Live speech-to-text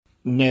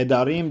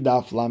Nedarim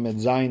daf lamed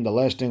zayin. The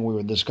last thing we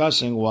were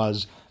discussing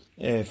was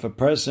if a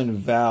person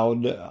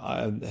vowed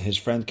his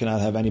friend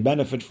cannot have any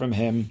benefit from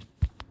him.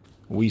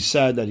 We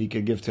said that he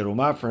could give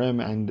terumah for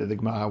him, and the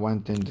Gemara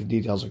went into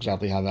details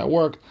exactly how that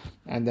worked.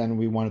 And then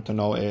we wanted to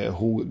know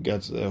who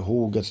gets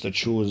to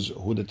choose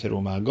who the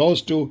terumah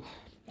goes to.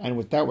 And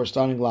with that, we're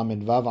starting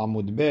lamed vav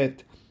amud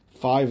bet,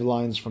 5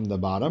 lines from the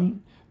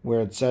bottom, where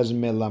it says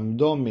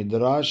melamdo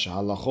midrash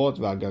halachot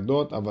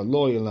v'agadot aval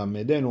lo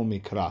yilamedenu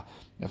mikra.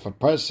 If a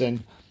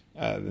person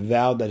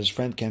vowed that his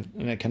friend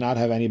cannot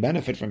have any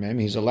benefit from him,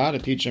 he's allowed to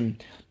teach him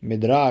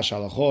midrash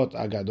halachot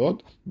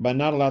agadot, but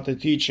not allowed to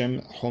teach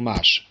him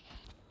chumash.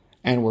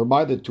 And we're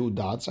by the 2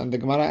 dots, and the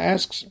Gemara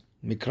asks,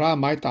 Mikra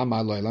ma'tam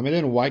lo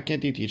yilamedenu, why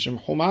can't he teach him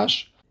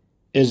chumash?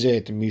 Is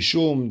it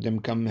mishum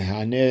demkam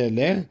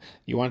mehanele?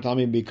 You want to tell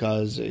me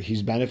because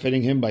he's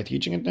benefiting him by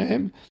teaching it to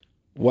him?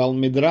 Well,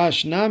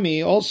 midrash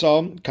nami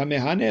also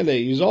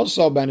kamehanele. He's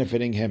also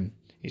benefiting him.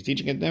 He's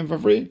teaching it to him for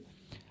free.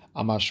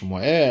 Amar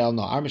Shmuel.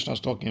 No, our Mishnah is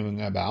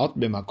talking about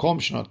b'makom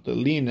shnot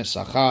lin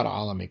sachar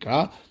ala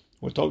mikra.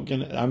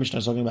 Our Mishnah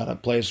is talking about a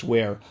place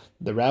where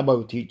the rabbi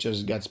who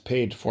teaches gets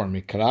paid for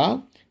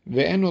mikra.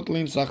 Ve'enot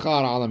lin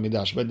sachar ala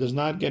midrash, but does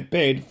not get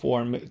paid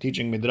for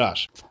teaching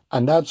midrash.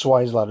 And that's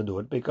why he's allowed to do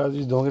it, because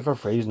he's doing it for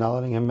free. He's not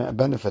letting him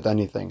benefit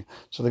anything.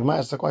 So the Gemara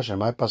asks the question,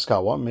 my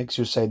Pascal, what makes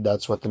you say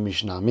that's what the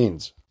Mishnah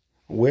means?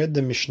 Where did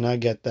the Mishnah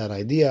get that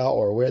idea,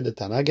 or where did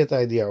Tana get the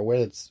idea,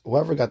 or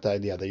whoever got the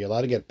idea that you're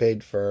allowed to get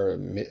paid for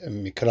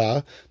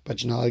mikra,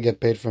 but you're not allowed to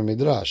get paid for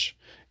midrash? It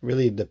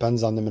really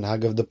depends on the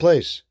minhag of the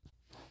place.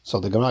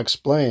 So the Gemara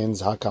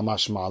explains,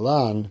 Hakamash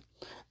Ma'alan.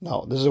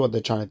 No, this is what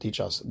they're trying to teach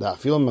us.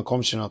 Even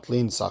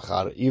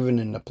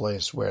in a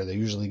place where they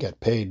usually get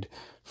paid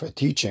for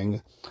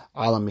teaching,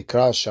 ala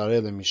mikra sharei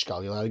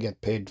lemishkal, you're allowed to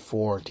get paid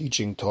for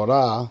teaching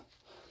Torah.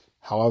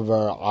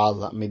 However,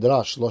 al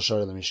midrash lo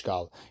sharei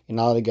lemishkal, you're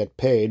not allowed to get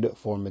paid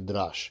for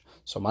midrash.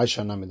 So,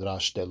 ma'ishana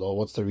midrash telo.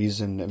 What's the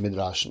reason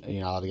midrash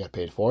you're not allowed to get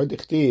paid for?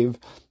 Dichtiv,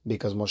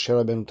 because Moshe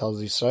Rabbeinu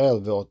tells Israel,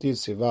 ve'oti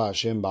tziva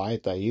Hashem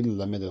ba'ayit ha'il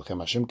lamed etchem.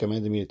 Hashem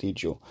commanded me to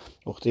teach you.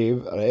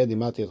 Uchtiv, re'eh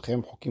dimati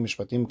etchem chokim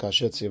mishpatim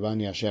kasher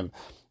tzivani Hashem.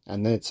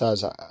 And then it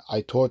says,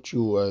 I taught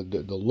you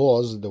the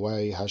laws the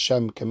way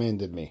Hashem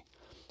commanded me.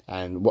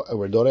 And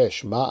we're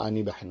doresh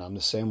ma'ani b'chinam,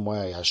 the same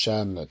way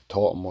Hashem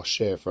taught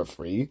Moshe for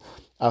free.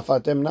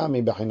 Afatem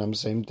nami b'chinam,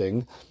 same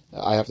thing.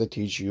 I have to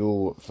teach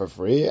you for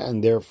free,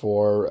 and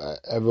therefore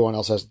everyone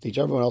else has to teach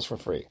everyone else for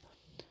free.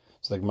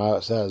 So the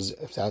Gemara says,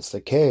 if that's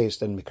the case,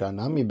 then mikra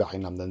nami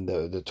b'chinam, then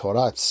the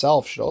Torah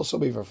itself should also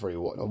be for free.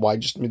 Why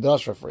just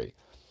midrash for free?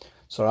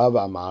 So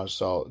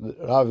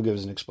Rav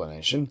gives an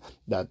explanation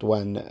that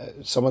when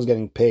someone's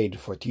getting paid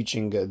for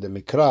teaching the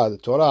mikra, the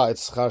Torah,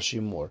 it's schar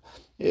shimur.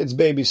 It's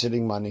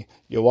babysitting money.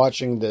 You're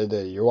watching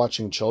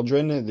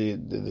children.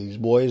 These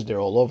boys, they're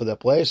all over the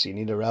place. You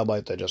need a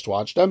rabbi to just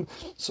watch them.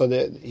 So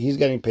he's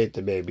getting paid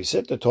to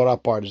babysit. The Torah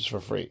part is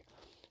for free.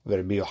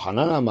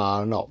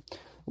 No.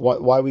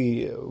 Why are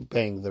we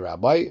paying the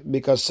rabbi?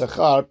 Because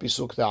sechar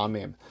pisuk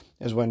ta'amim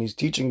is when he's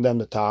teaching them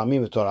the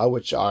ta'amim, the Torah,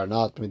 which are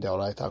not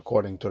midoraita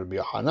according to Rabbi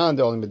Yohanan,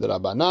 they're only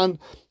midrabanan.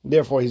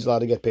 Therefore, he's allowed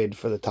to get paid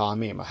for the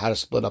ta'amim, how to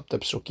split up the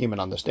psukim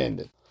and understand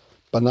it,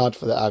 but not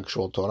for the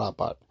actual Torah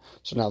part.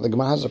 So now the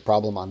Gemara has a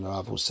problem on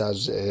Rav, who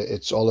says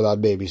it's all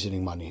about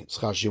babysitting money. It's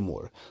char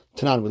shimur.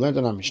 Tanan, we learned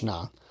in our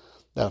Mishnah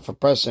that if a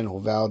person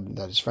who vowed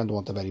that his friend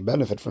won't have any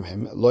benefit from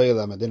him, lo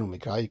yilamedenu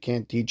mikra, you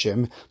can't teach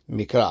him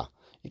mikra.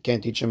 You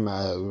can't teach him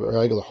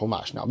regular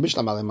chumash. Now,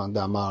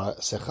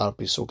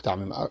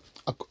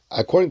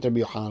 according to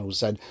Rabbi Yochanan, who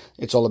said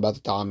it's all about the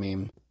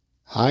ta'amim,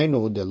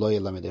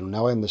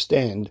 now I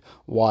understand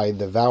why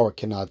the vower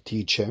cannot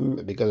teach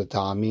him, because the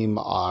ta'amim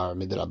are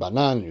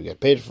midrabanan, you get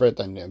paid for it,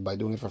 and by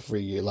doing it for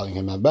free, you're letting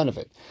him have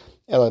benefit.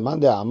 But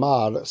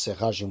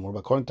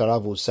according to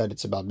Rav, who said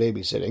it's about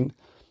babysitting,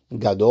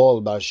 gadol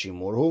bar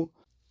shimurhu,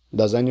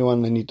 does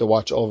anyone need to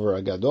watch over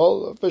a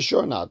gadol? For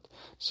sure not.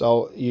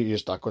 So you're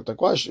stuck with the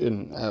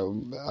question.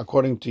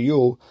 According to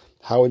you,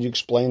 how would you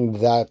explain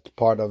that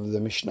part of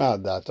the Mishnah,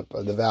 that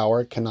the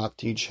vower cannot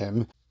teach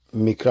him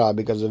mikra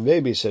because of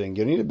babysitting?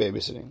 You need a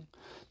babysitting.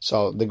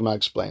 So the Gemara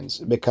explains,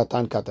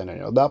 bekatan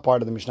katan. That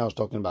part of the Mishnah was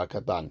talking about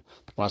katan.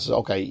 When I says,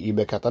 okay,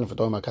 bekatan, for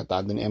talking about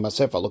katan, then ema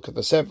sefa, look at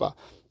the sefa.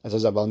 It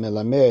says, aval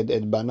melamed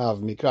et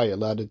banav mikra, you're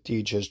allowed to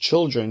teach his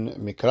children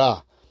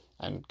mikra.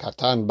 And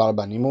katan bar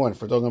banimu, and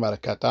if we're talking about a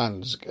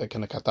katan,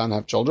 can a katan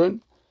have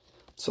children?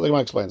 So the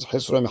Gemara explains,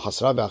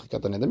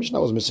 the Mishnah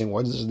was missing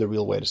words. This is the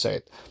real way to say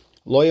it.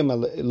 Lo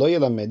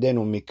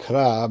yilamedenu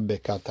mikra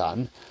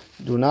bekatan.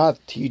 Do not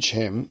teach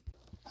him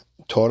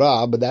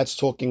Torah, but that's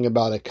talking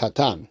about a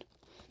katan.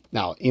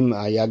 Now, im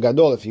haya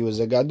gadol, if he was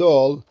a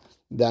gadol,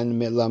 then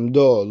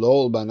melamdo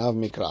lo banav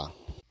mikra.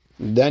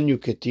 Then you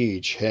could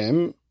teach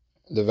him.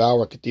 The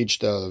vower could teach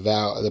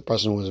the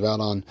person who was vowed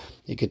on,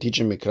 he could teach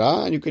him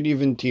mikra, and you could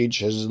even teach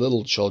his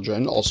little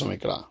children also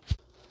mikra.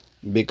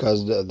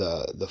 Because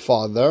the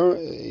father,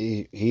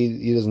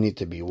 he doesn't need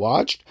to be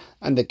watched,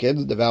 and the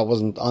kids, the vow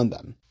wasn't on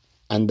them.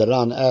 And the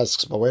Ran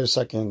asks, but wait a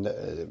second,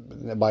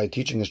 by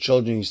teaching his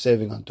children, he's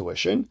saving on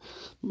tuition.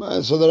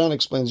 So the Ran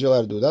explains, you're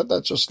allowed to do that.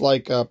 That's just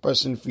like a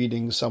person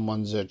feeding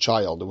someone's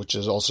child, which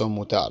is also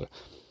mutar.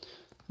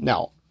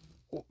 Now,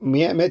 we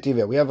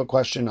have a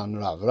question on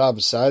Rav.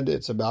 Rav said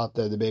it's about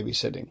the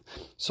babysitting.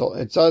 So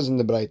it says in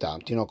the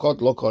Braita, Tinokot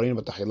lo korin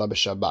b'tachila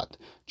b'Shabbat.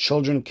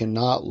 Children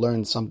cannot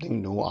learn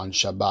something new on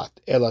Shabbat.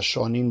 Ela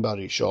shonin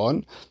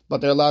barishon,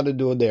 but they're allowed to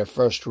do their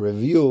first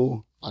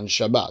review on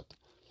Shabbat.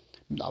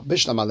 Now,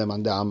 according to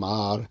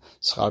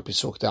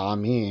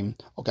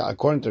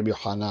Rabbi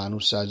Yochanan, who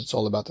says it's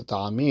all about the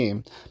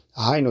ta'amim,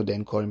 I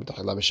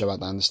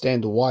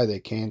understand why they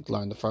can't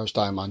learn the first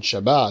time on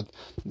Shabbat,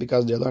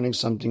 because they're learning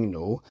something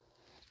new,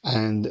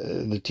 and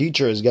the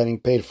teacher is getting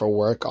paid for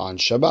work on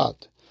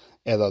Shabbat.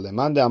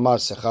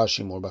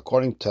 But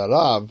according to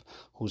Rav,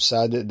 who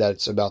said that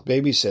it's about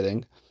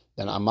babysitting,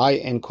 then amai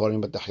en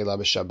korim b'tachila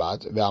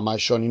b'Shabbat, ve'amai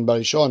shonin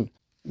barishon.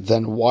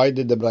 Then why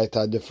did the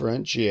Braita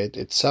differentiate?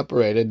 It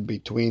separated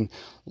between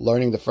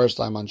learning the first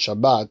time on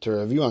Shabbat to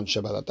review on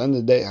Shabbat. At the end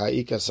of the day,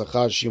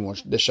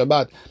 the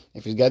Shabbat,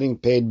 if he's getting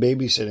paid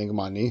babysitting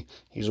money,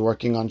 he's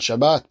working on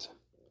Shabbat.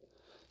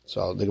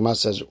 So the Gemara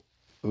says,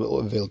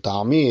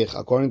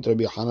 according to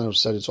Rabbi Yochanan, who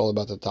said it's all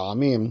about the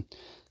ta'amim,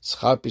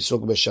 schar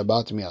pisuk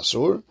b'Shabbat mi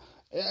asur.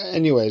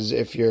 Anyways,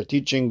 if you're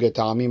teaching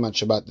ta'amim on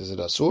Shabbat, is it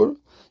asur?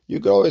 You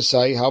could always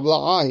say,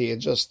 habla'ahi, it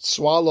just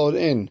swallowed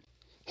in.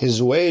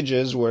 His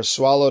wages were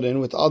swallowed in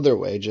with other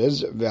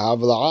wages,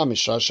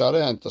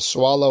 and to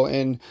swallow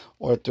in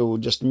or to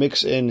just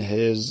mix in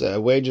his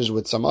wages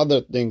with some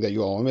other thing that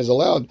you owe him is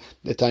allowed.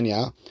 If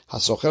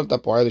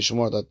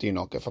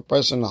a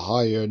person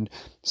hired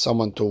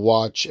someone to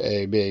watch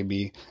a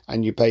baby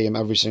and you pay him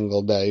every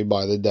single day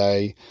by the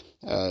day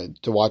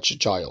to watch a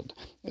child,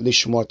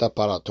 lishmorta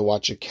para, to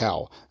watch a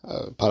cow,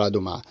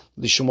 paraduma,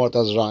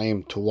 lishmorta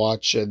zraim, to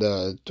watch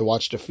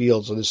the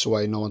field, so this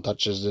way no one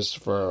touches this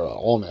for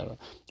Omer.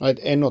 Right?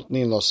 You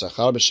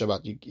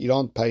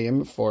don't pay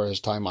him for his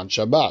time on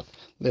Shabbat.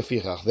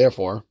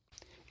 Therefore,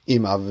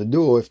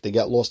 if they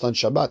get lost on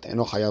Shabbat,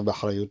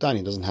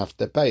 he doesn't have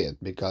to pay it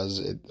because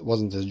it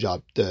wasn't his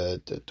job to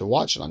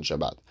watch it on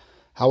Shabbat.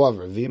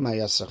 However, if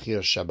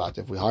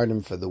we hired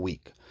him for the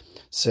week,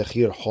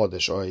 Sechir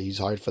Chodesh, or he's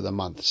hired for the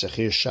month.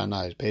 Sechir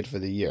Shana, he's paid for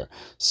the year.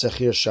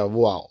 Sechir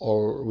Shavua,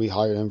 or we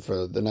hire him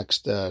for the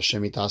next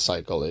Shemitah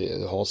cycle,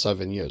 the whole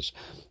 7 years.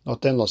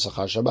 Noten lo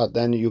sechar Shabbat,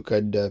 then you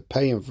could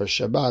pay him for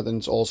Shabbat, and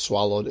it's all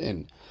swallowed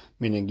in.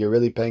 Meaning you're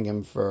really paying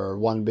him for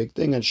one big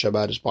thing, and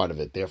Shabbat is part of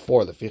it.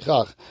 Therefore, the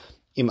Fichach,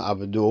 Im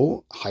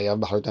Abdu, Hayav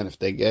B'Hartan, if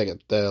they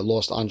get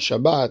lost on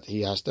Shabbat,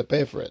 he has to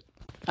pay for it.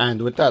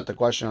 And with that, the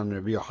question on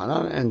Rabbi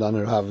Yochanan and on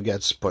Rav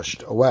gets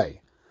pushed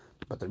away.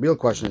 But the real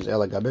question is, so you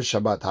have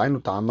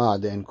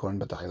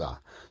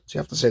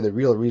to say the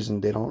real reason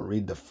they don't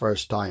read the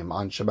first time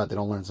on Shabbat, they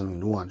don't learn something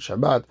new on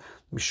Shabbat.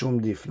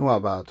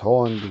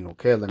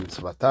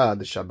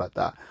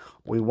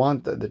 We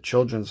want the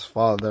children's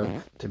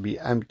father to be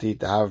empty,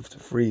 to have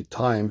free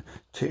time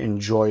to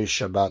enjoy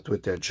Shabbat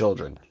with their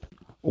children.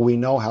 We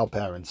know how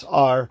parents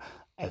are.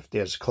 If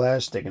there's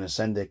class, they're going to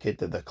send their kid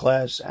to the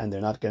class, and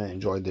they're not going to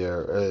enjoy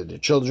their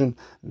children.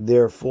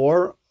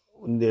 Therefore,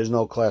 there's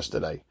no class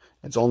today.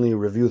 It's only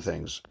review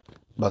things.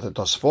 But the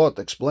Tosfot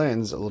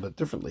explains a little bit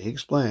differently. He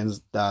explains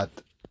that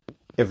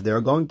if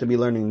they're going to be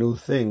learning new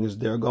things,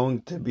 they're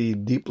going to be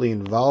deeply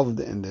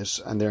involved in this,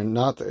 and they're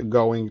not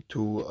going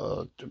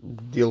to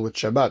deal with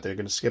Shabbat. They're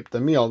going to skip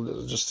the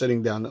meal, just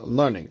sitting down and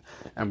learning.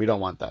 And we don't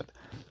want that.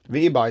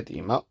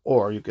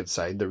 Or you could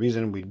say the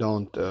reason we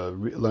don't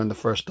learn the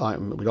first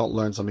time, we don't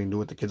learn something new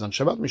with the kids on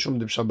Shabbat,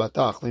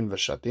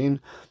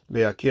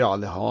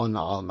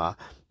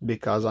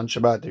 because on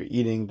Shabbat they're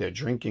eating, they're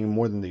drinking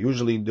more than they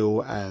usually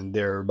do, and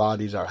their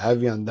bodies are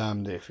heavy on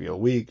them, they feel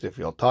weak, they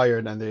feel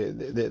tired, and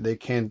they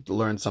can't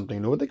learn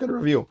something new. They could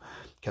review.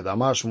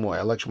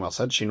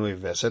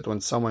 Shmuel said, when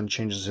someone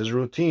changes his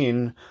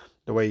routine,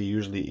 the way he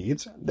usually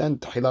eats, then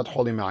tahilat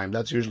holy ma'im,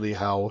 that's usually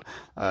how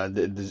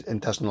the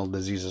intestinal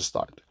diseases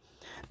start.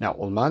 Now,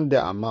 Ulman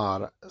de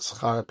Amar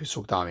Schar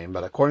Pisuk Ta'amim,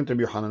 but according to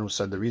Rabbi Yochanan, who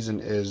said the reason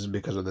is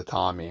because of the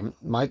Ta'amim,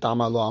 my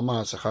Ta'ama lo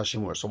Amar Sechar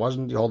Shimur. So why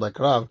doesn't he hold like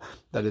Rav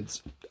that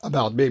it's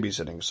about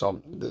babysitting?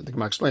 So the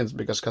Gemara explains,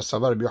 because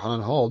Kasavar Rabbi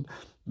Yochanan hold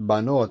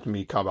Banot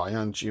mi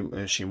Kabayan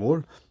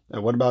Shimur.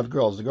 What about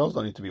girls? The girls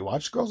don't need to be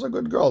watched. Girls are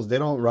good girls. They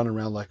don't run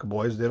around like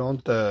boys. They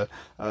don't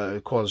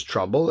cause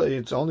trouble.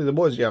 It's only the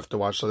boys you have to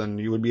watch. So then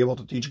you would be able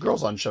to teach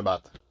girls on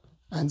Shabbat.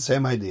 And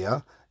same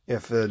idea.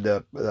 If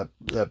the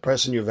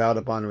person you vowed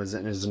upon is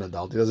an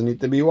adult, he doesn't need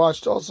to be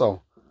watched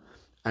also.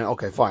 And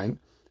okay, fine.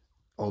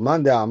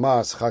 According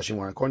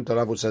to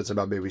Rav, who says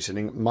about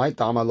babysitting, why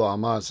didn't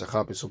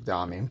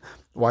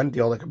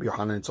you hold like Rabbi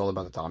Yochanan? It's all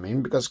about the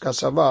ta'amim. Because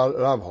Kasavar,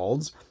 Rav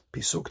holds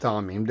Pisuk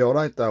Ta'amim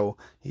Deoraita.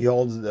 He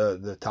holds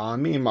the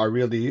Ta'amim are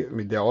really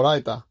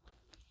Deoraita,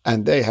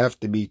 and they have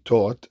to be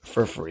taught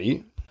for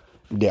free.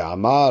 De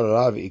Amar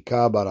Rav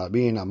Ika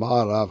Barabin,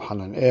 Amar Rav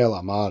Hananel,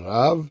 Amar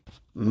Rav.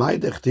 My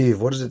dechtiv,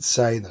 what does it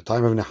say in the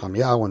time of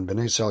Nehemiah when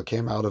Bnei Israel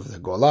came out of the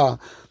Golah?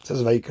 It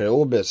says,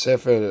 Vayikre'u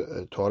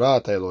be'sefer Torah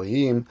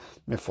Elohim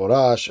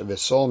meforash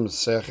v'som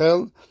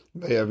sechel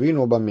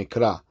v'yavinu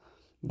b'mikra.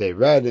 They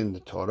read in the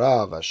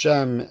Torah of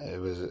Hashem, it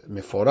was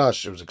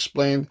meforash, it was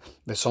explained,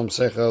 v'som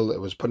sechel,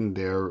 it was put in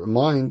their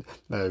mind,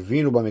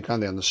 v'yavinu b'mikra,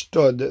 they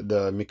understood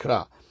the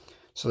mikra.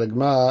 So the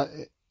Gemara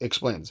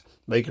explains,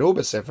 Vayikre'u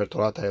be'sefer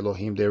Torah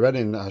Elohim, they read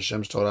in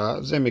Hashem's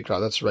Torah, ze mikra,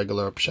 that's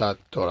regular pshat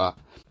Torah.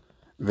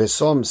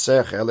 V'som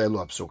sechel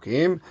elu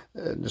psukim.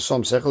 The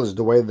som sechel is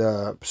the way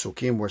the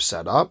psukim were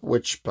set up.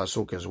 Which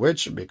pasuk is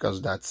which?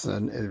 Because that's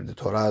the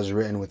Torah is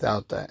written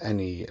without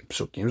any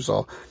psukim.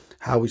 So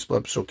how we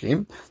split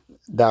psukim?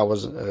 That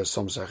was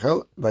som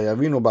sechel.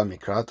 Vayavinu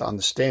b'mikra, to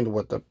understand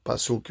what the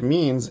pasuk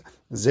means.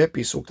 Ze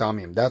pisuk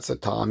ta'amim. That's a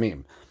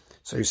ta'amim.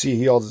 So you see,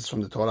 he holds it's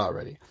from the Torah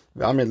already.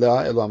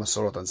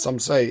 And some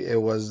say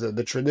it was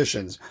the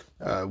traditions,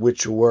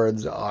 which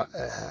words are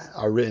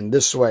written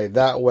this way,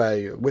 that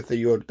way, with the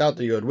yod, without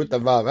the yod, with the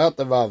vav, out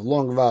the vav,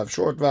 long vav,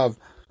 short vav.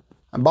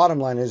 And bottom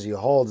line is, he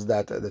holds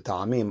that the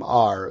ta'amim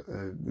are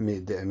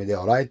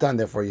mideoraita, and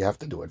therefore you have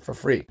to do it for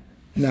free.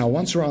 Now,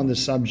 once we're on the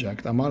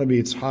subject, Amar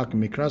Yitzchak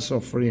Mikra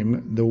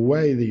Sofrim, the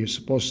way that you're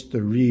supposed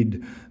to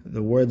read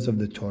the words of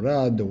the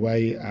Torah, the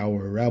way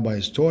our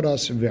rabbis taught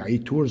us,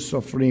 Ve'itur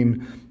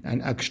Sofrim,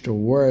 and extra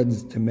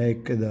words to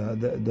make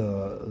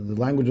the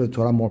language of the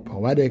Torah more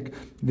poetic,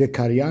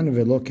 Ve'karyan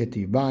ve'lo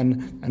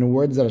ketivan, and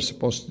words that are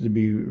supposed to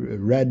be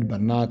read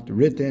but not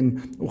written,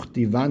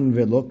 Uchtivan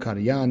ve'lo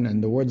karyan,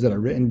 and the words that are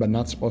written but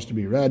not supposed to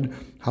be read,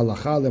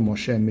 Halacha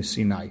leMoshe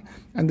miSinai.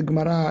 And the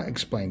Gemara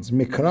explains,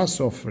 Mikra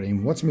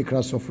Sofrim, what's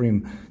Mikra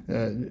Sofrim?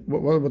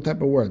 What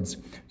type of words?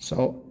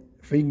 So,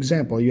 for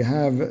example, you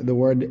have the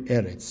word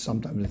Eretz.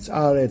 Sometimes it's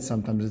Aretz,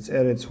 sometimes it's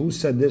Eretz. Who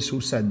said this, who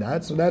said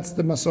that? So that's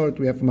the Masoret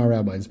we have from our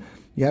rabbis.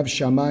 You have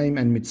Shamayim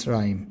and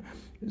Mitzrayim.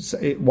 So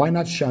why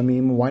not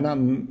Shamim? Why not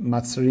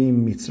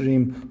Matzrim,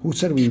 Mitzrim? Who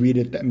said we read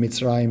it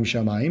Mitzrayim,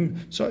 Shamayim?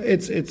 So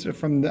it's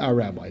from our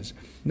rabbis.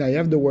 Now you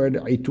have the word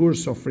Itur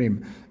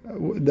Sofrim.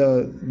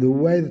 The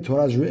way the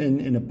Torah is written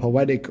in a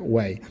poetic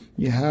way.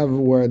 You have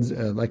words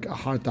like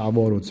Ahar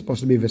Ta'aboru. It's supposed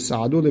to be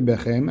V'sa'adu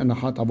Libechem, and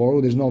Ahar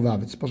Ta'aboru, there's no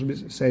vav. It's supposed to be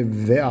say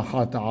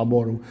Ve'ahar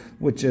Ta'aboru,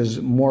 which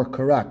is more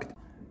correct.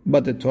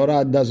 But the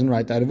Torah doesn't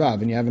write that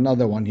vav. And you have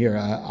another one here,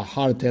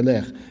 Ahar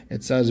Telech.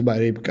 It says by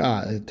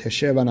Ribka,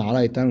 Tesheva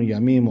Na'araitanu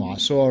Yamim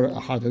U'asor,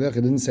 Ahar Telech.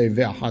 It didn't say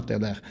Ve'ahar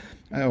Telech.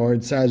 Or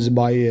it says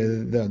by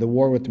the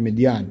war with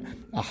Midian,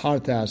 Ahar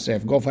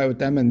Ta'asef, go fight with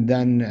them and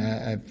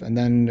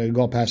then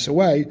go pass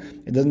away.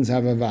 It doesn't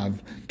have a vav.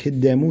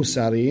 Kiddemu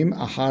Sarim,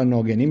 Ahar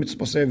Nogenim. It's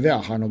supposed to say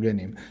Ve'ahar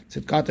Nogenim.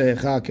 Tzidkat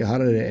Echa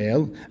Kehar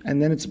Re'el,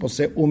 and then it's supposed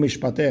to say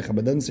Umishpatecha, but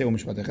it doesn't say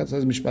Umishpatecha. It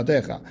says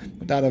Mishpatecha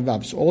without a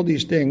vav. So all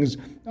these things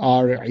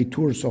are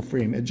Itur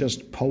Sofrim. It's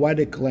just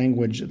poetic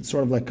language. It's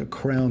sort of like a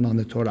crown on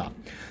the Torah.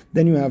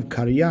 Then you have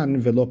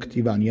Karyan Ve'lo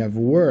Ktivan. You have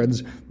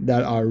words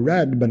that are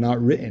read but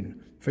not written.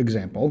 For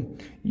example,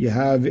 you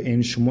have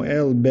in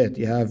Shmuel Bet,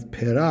 you have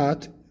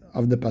Perat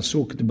of the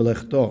Pasuk, the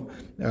Belechto.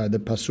 The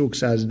Pasuk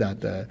says that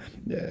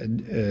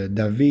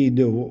David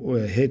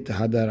hit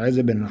Hadar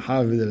Eze ben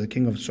Ahav, the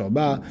king of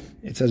Soba.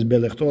 It says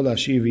Belechto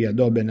Lashiv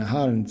Yado ben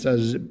Nahar, and it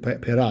says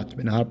Perat,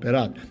 ben Nahar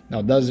Perat.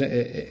 Now,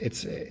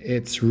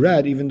 it's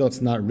read even though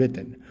it's not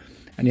written.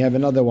 And you have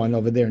another one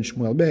over there in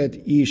Shmuel Bet,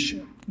 Ish,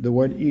 the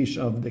word Ish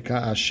of the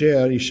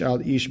Ka'asher,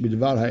 Ishal Ish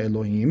Bidvar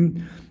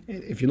HaElohim.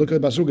 If you look at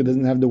the Pasuk, it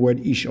doesn't have the word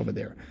Ish over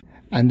there.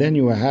 And then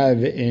you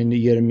have in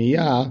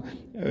Yirmiyah,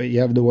 you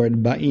have the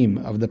word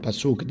Ba'im of the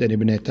Pasuk, the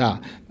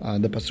Nibneta.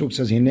 The Pasuk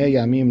says, Hine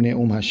Yamim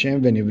Ne'um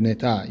Hashem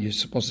Ve'nibneta. You're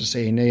supposed to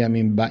say Hine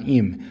Yamim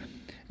Ba'im.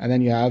 And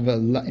then you have,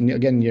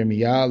 again,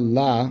 Yirmiyah,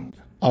 La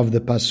of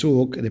the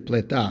Pasuk, the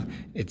Pleta.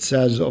 It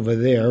says over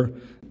there,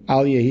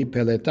 Al Yehi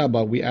Peleta,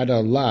 but we add a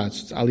La,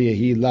 so it's Al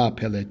Yehi La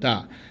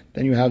Peleta.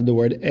 Then you have the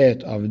word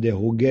Et of the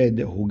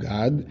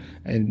Hugad,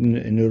 and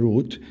in the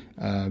root,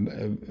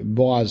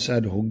 Boaz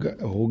said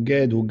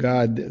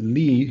Hugad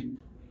Li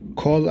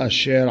Kol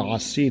Asher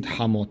Asit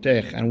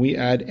Hamotech, and we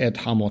add Et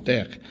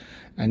Hamotech.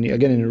 And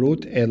again in the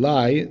root,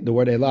 Eli, the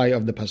word Eli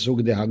of the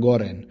Pasuk de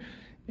Hagoren.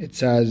 It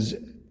says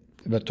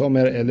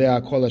V'tomer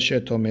Elea Kol Asher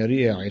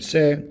Tomeri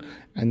E'aseh,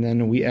 and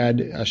then we add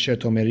Asher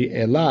Tomeri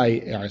Eli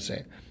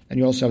E'aseh. And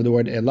you also have the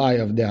word Eli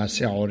of the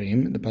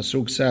Se'orim. The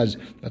Pasuk says,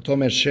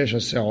 V'tomer shesh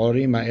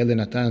ha-se'orim ha'ele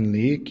natan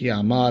li, ki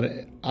amar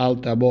al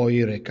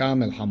taboi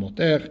rekam el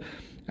hamotech.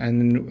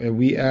 And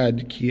we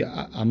add, ki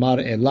amar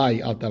Eli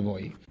al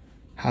taboi.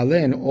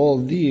 Halen, all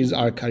these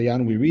are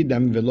karyan. We read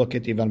them, ve'lo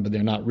ketivan, but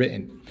they're not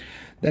written.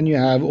 Then you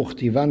have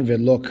uchtivan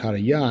ve'lo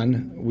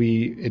karyan.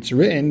 It's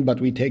written, but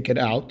we take it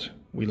out.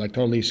 We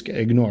totally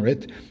ignore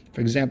it.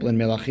 For example, in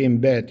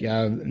Melachim Bet, you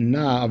have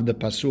na of the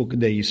Pasuk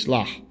de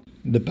Yislah.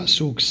 The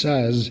Pasuk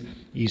says,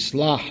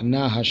 Yislah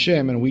na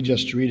Hashem, and we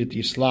just read it,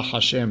 Yislah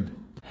Hashem.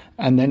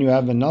 And then you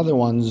have another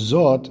one,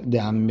 Zot de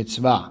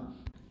HaMitzvah.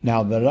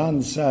 Now, the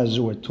Ran says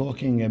we're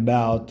talking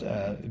about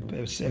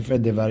Sefer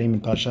Devarim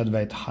in Parashat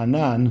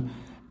Vayetchanan,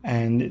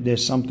 and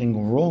there's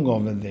something wrong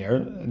over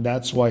there.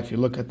 That's why if you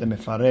look at the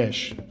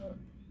Mefaresh,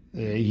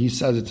 he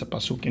says it's a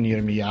pasuk in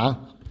Yirmiyah.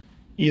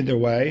 Either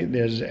way,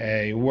 there's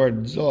a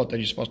word zot that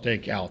you're supposed to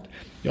take out.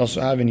 You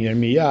also have in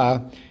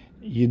Yirmiyah,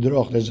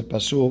 Yidroch, there's a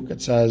pasuk,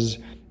 it says,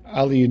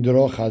 Al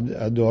Yidroch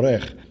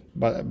Adorech.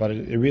 But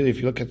really, if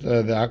you look at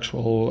the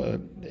actual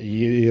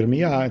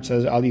Yirmiyah, it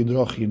says Al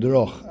Yidroch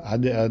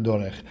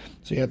Adorech.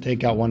 So you have to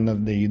take out one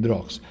of the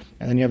Yidrochs.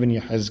 And then you have in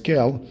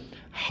Yehezkel,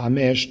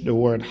 Hamesh, the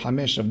word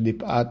Hamesh of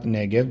Dipat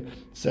Negev,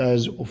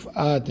 says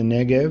Ufat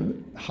Negev,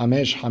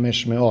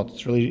 Hamesh Meot.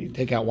 It's really,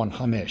 take out one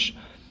Hamesh.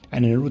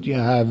 And in Ruth you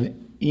have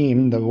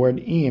Im, the word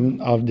Im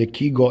of the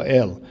Ki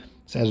Goel. It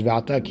says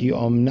V'ata Ki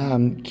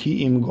Omnam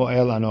Ki Im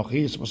Goel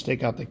Anochi. It's supposed to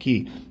take out the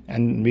Ki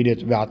and read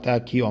it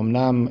V'ata Ki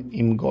Omnam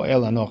Im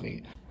Goel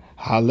Anochi.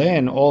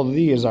 Halen, all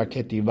these are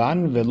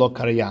Ketivan Velo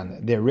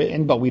Karyan. They're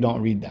written, but we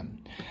don't read them.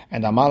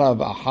 And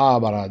Amarav Aha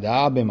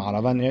Barada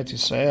B'Maravan Eretz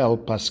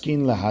Yisrael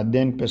Paskin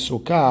Lahaden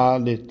Pesuka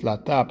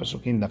Litlata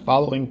Pesukim. The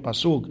following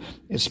pasuk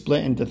is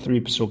split into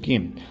 3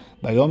 pesukim.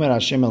 Vayomer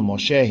Hashem El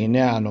Moshe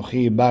Hinei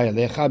Anochi Ba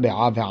Elecha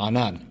Be'av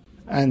Ha'anan.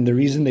 And the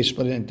reason they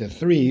split it into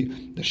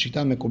 3, the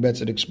Shita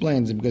Mekubetzet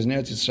explains, is because in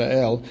Eretz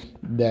Yisrael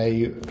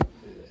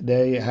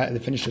they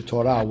finish the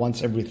Torah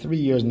once every 3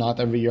 years, not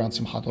every year on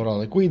Simchat Torah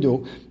like we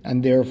do,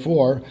 and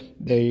therefore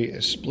they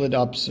split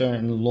up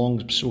certain long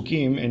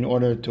psukim in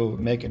order to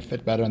make it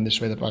fit better, and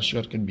this way the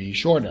parashiyot can be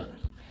shorter.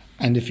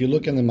 And if you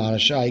look in the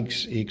Marashah,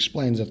 he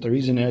explains that the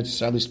reason Eretz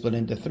Yisrael is split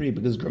into 3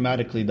 because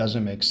grammatically it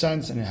doesn't make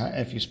sense, and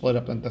if you split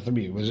up into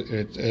 3,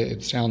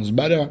 it sounds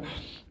better.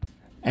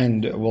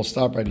 And we'll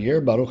stop right here.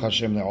 Baruch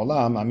Hashem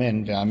le'olam.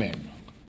 Amen ve'amen.